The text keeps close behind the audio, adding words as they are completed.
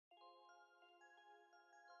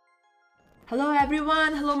Hello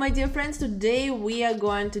everyone, hello my dear friends. Today we are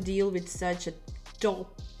going to deal with such a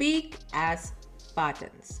topic as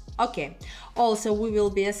patterns. Okay, also we will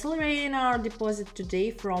be accelerating our deposit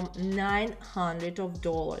today from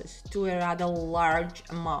 $900 to a rather large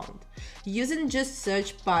amount using just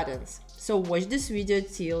search patterns. So watch this video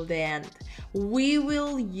till the end. We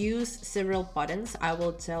will use several patterns. I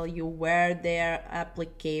will tell you where they're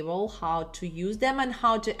applicable, how to use them, and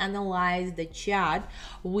how to analyze the chart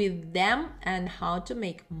with them and how to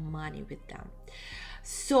make money with them.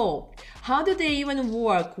 So how do they even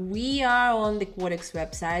work? We are on the Codex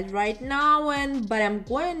website right now, but I'm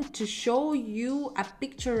going to show you a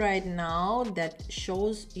picture right now that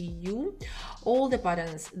shows you all the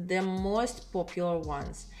patterns, the most popular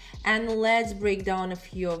ones, and let's break down a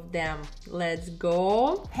few of them. Let's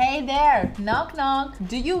go. Hey there, knock knock.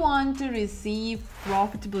 Do you want to receive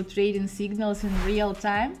profitable trading signals in real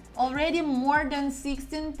time? Already more than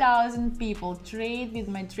 16,000 people trade with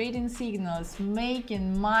my trading signals,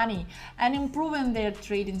 making money and improving their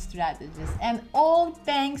trading strategies, and all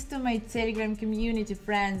thanks to my Telegram community,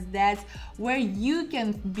 friends. That's where you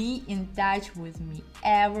can be in touch with me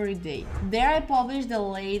every day. There I publish the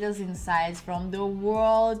latest insights from the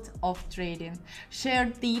world of trading,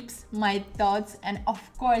 share tips, my thoughts, and of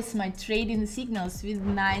course my trading signals with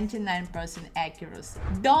 99% accuracy.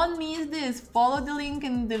 Don't miss this. Follow the link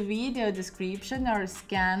in the video description or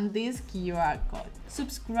scan this QR code.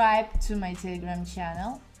 Subscribe to my Telegram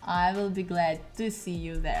channel. I will be glad to see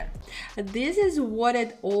you there. This is what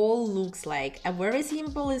it all looks like. A very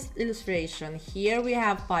simple illustration. Here we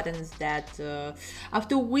have patterns that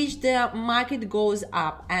after which the market goes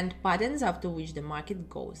up and patterns after which the market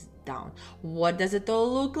goes down. What does it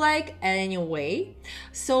all look like anyway?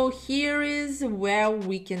 So here is where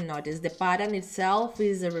we can notice the pattern itself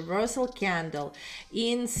is a reversal candle.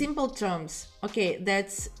 In simple terms, okay, that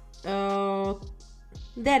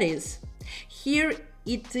is here.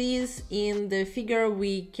 It is in the figure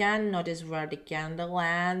we can notice where the candle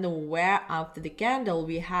and where after the candle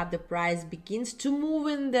we have the price begins to move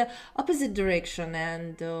in the opposite direction,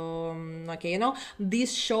 and okay,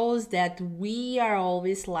 this shows that we are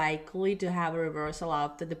always likely to have a reversal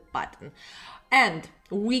after the pattern, and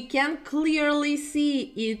we can clearly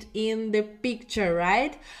see it in the picture,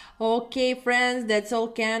 right? Okay friends, that's all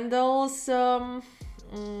candles.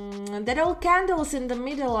 That all candles in the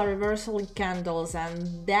middle are reversal candles,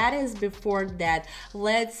 and that is before that.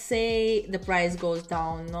 Let's say the price goes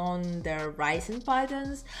down on the rising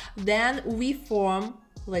patterns, then we form,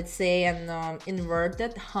 let's say, an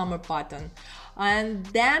inverted hammer pattern, and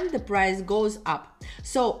then the price goes up.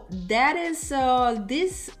 So that is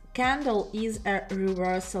this candle is a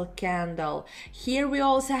reversal candle. Here we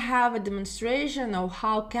also have a demonstration of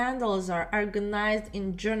how candles are organized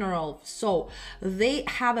in general. So they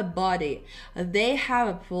have a body, they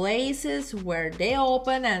have places where they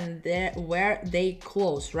open and where they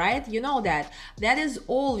close, right? You know that is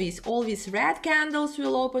always red candles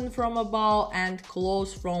will open from above and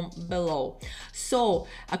close from below. So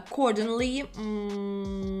accordingly,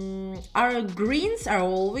 our greens are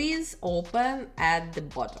always open at the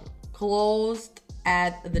bottom, closed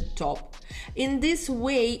at the top. In this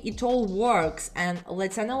way it all works, and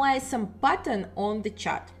let's analyze some pattern on the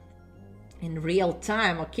chart in real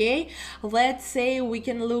time. Okay, let's say we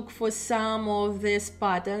can look for some of these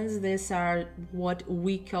patterns. These are what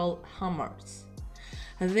we call hammers.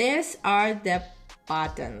 These are the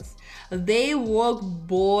patterns. They work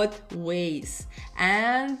both ways,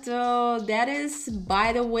 and that is,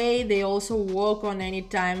 by the way, they also work on any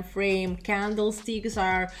time frame. Candlesticks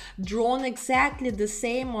are drawn exactly the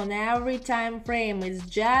same on every time frame. It's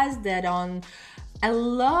just that on a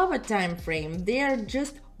lower time frame they are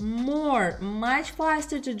just much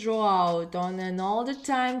faster to draw out. On an older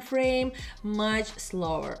time frame, much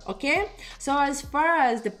slower. Okay, so as far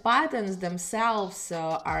as the patterns themselves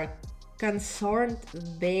are concerned,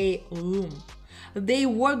 they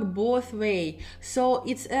work both way. So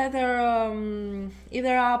it's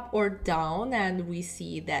either up or down, and we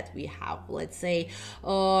see that we have, let's say,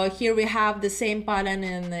 here we have the same pattern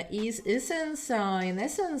in essence,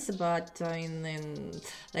 but in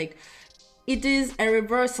like it is a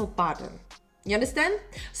reversal pattern. You understand?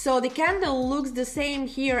 So the candle looks the same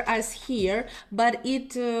here as here, but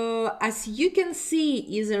it, as you can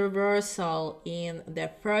see, is a reversal in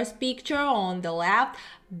the first picture on the left.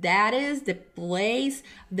 That is the place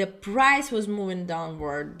the price was moving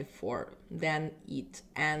downward before than it,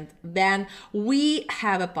 and then we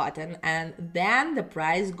have a pattern, and then the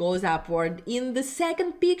price goes upward. In the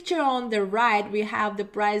second picture on the right, we have the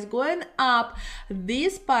price going up.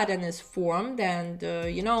 This pattern is formed, and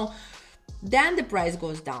then the price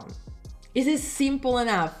goes down. It is simple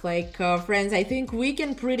enough. Like, friends, I think we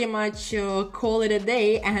can pretty much call it a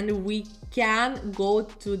day, and we can go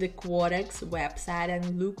to the Quotex website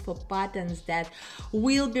and look for patterns that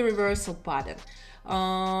will be reversal pattern.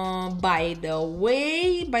 By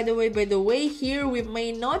the way, here we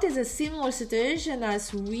may notice a similar situation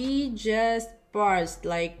as we just parsed.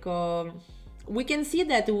 Like, we can see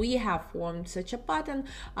that we have formed such a pattern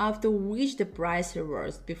after which the price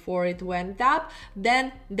reversed. Before it went up,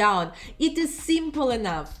 then down. It is simple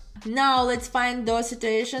enough. Now let's find those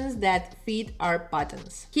situations that fit our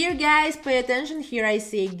patterns. Here, guys, pay attention. Here I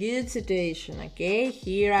see a good situation, okay?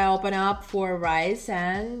 Here I open up for rise,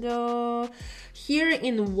 and here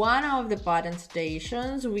in one of the pattern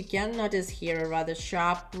stations we can notice here a rather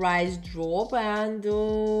sharp price drop, and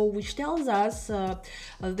which tells us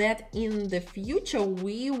that in the future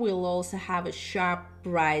we will also have a sharp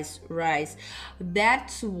price rise.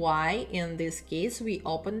 That's why in this case we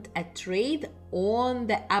opened a trade on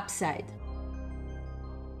the upside.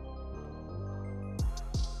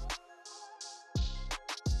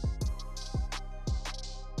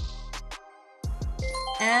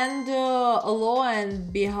 And lo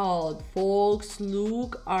and behold, folks,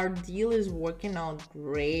 look, our deal is working out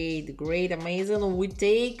great, amazing. We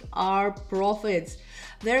take our profits.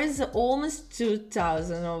 There is almost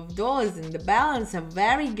 $2,000 in the balance, a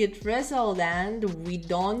very good result, and we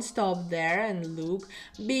don't stop there and look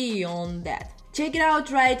beyond that. Check it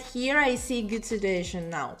out right here. I see a good situation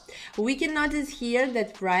now. We can notice here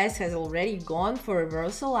that price has already gone for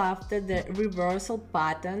reversal after the reversal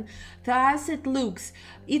pattern. Thus it looks.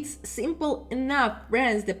 It's simple enough,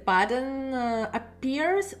 friends. The pattern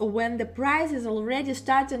appears when the price is already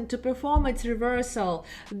starting to perform its reversal.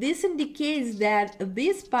 This indicates that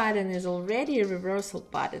this pattern is already a reversal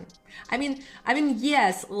pattern. I mean,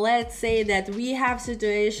 yes, let's say that we have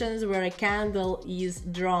situations where a candle is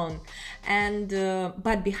drawn, and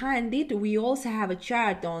but behind it we also have a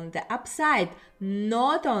chart on the upside,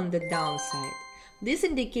 not on the downside. This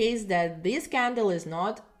indicates that this candle is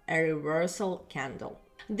not a reversal candle.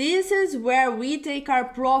 This is where we take our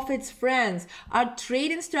profits, friends. Our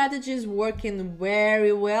trading strategy is working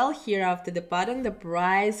very well. Here after the pattern, the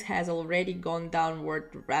price has already gone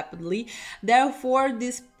downward rapidly. Therefore,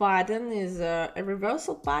 this pattern is a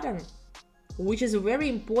reversal pattern, which is very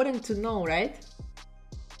important to know, right?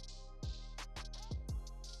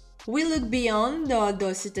 We look beyond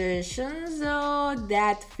those situations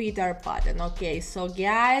that fit our pattern. Okay, so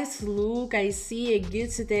guys, look, I see a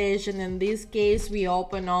good situation. In this case, we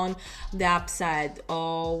open on the upside.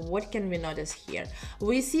 What can we notice here?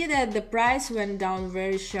 We see that the price went down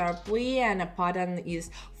very sharply and a pattern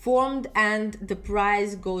is formed, and the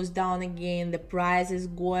price goes down again. The price is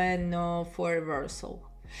going for reversal.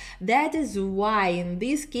 That is why in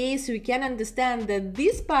this case we can understand that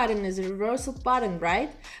this pattern is a reversal pattern, right?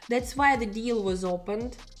 That's why the deal was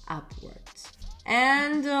opened upwards.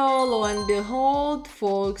 And lo and behold,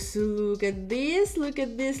 folks, look at this, look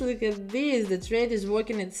at this, look at this. The trade is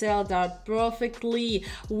working itself out perfectly.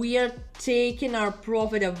 We are taking our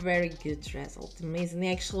profit, a very good result. Amazing.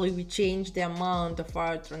 Actually, we changed the amount of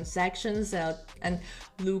our transactions and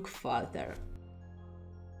look further.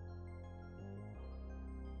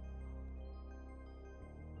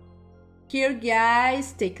 Here,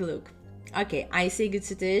 guys, take a look. Okay, I see a good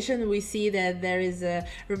situation. We see that there is a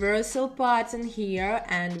reversal pattern here,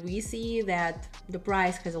 and we see that the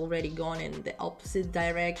price has already gone in the opposite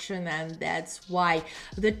direction, and that's why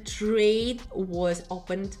the trade was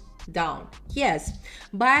opened down. Yes,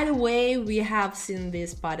 by the way, we have seen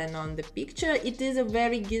this pattern on the picture. It is a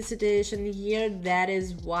very good situation here. That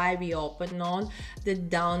is why we open on the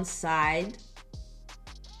downside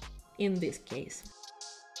in this case.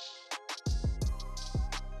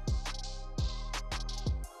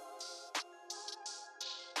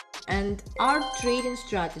 And our trading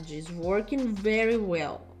strategy is working very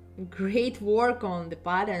well. Great work on the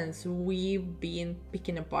patterns we've been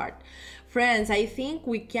picking apart. Friends, I think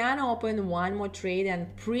we can open one more trade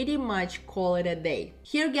and pretty much call it a day.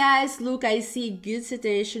 Here, guys, look, I see a good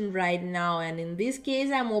situation right now, and in this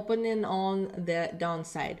case I'm opening on the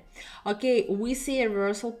downside. Okay, we see a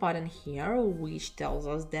reversal pattern here, which tells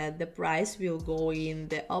us that the price will go in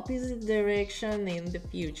the opposite direction in the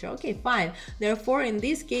future. Okay, fine. Therefore, in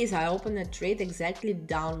this case I open a trade exactly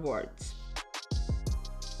downwards.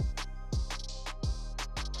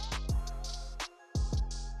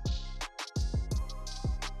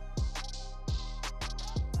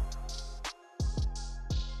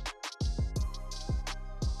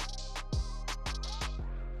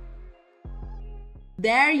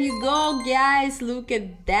 There you go, guys. Look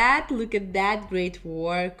at that. Look at that great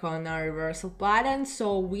work on our reversal pattern.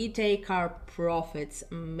 So we take our profits.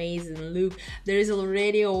 Amazing. Look, there is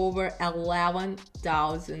already over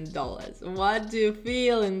 $11,000. What do you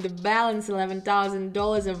feel in the balance?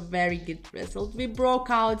 $11,000, a very good result. We broke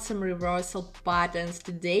out some reversal patterns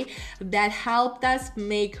today that helped us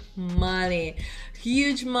make money,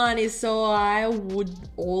 huge money. So I would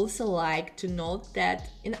also like to note that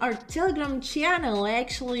in our Telegram channel,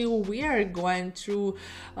 actually we are going through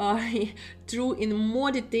in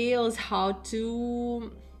more details how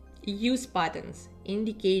to use patterns,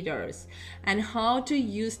 indicators, and how to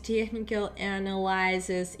use technical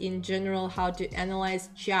analysis in general, how to analyze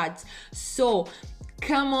charts. So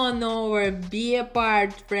come on over, be a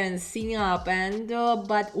part, friends, sign up. And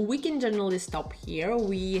but we can generally stop here.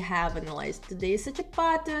 We have analyzed today such a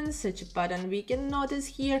pattern we can notice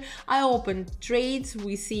here. I opened trades.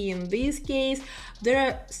 We see in this case there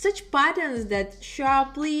are such patterns that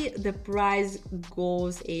sharply the price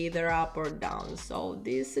goes either up or down. So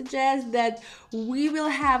this suggests that we will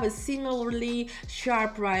have a similarly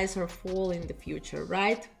sharp rise or fall in the future,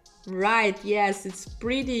 right? Right, yes, it's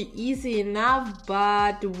pretty easy enough,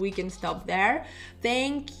 but we can stop there.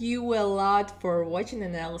 Thank you a lot for watching,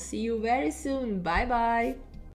 and I'll see you very soon. Bye bye.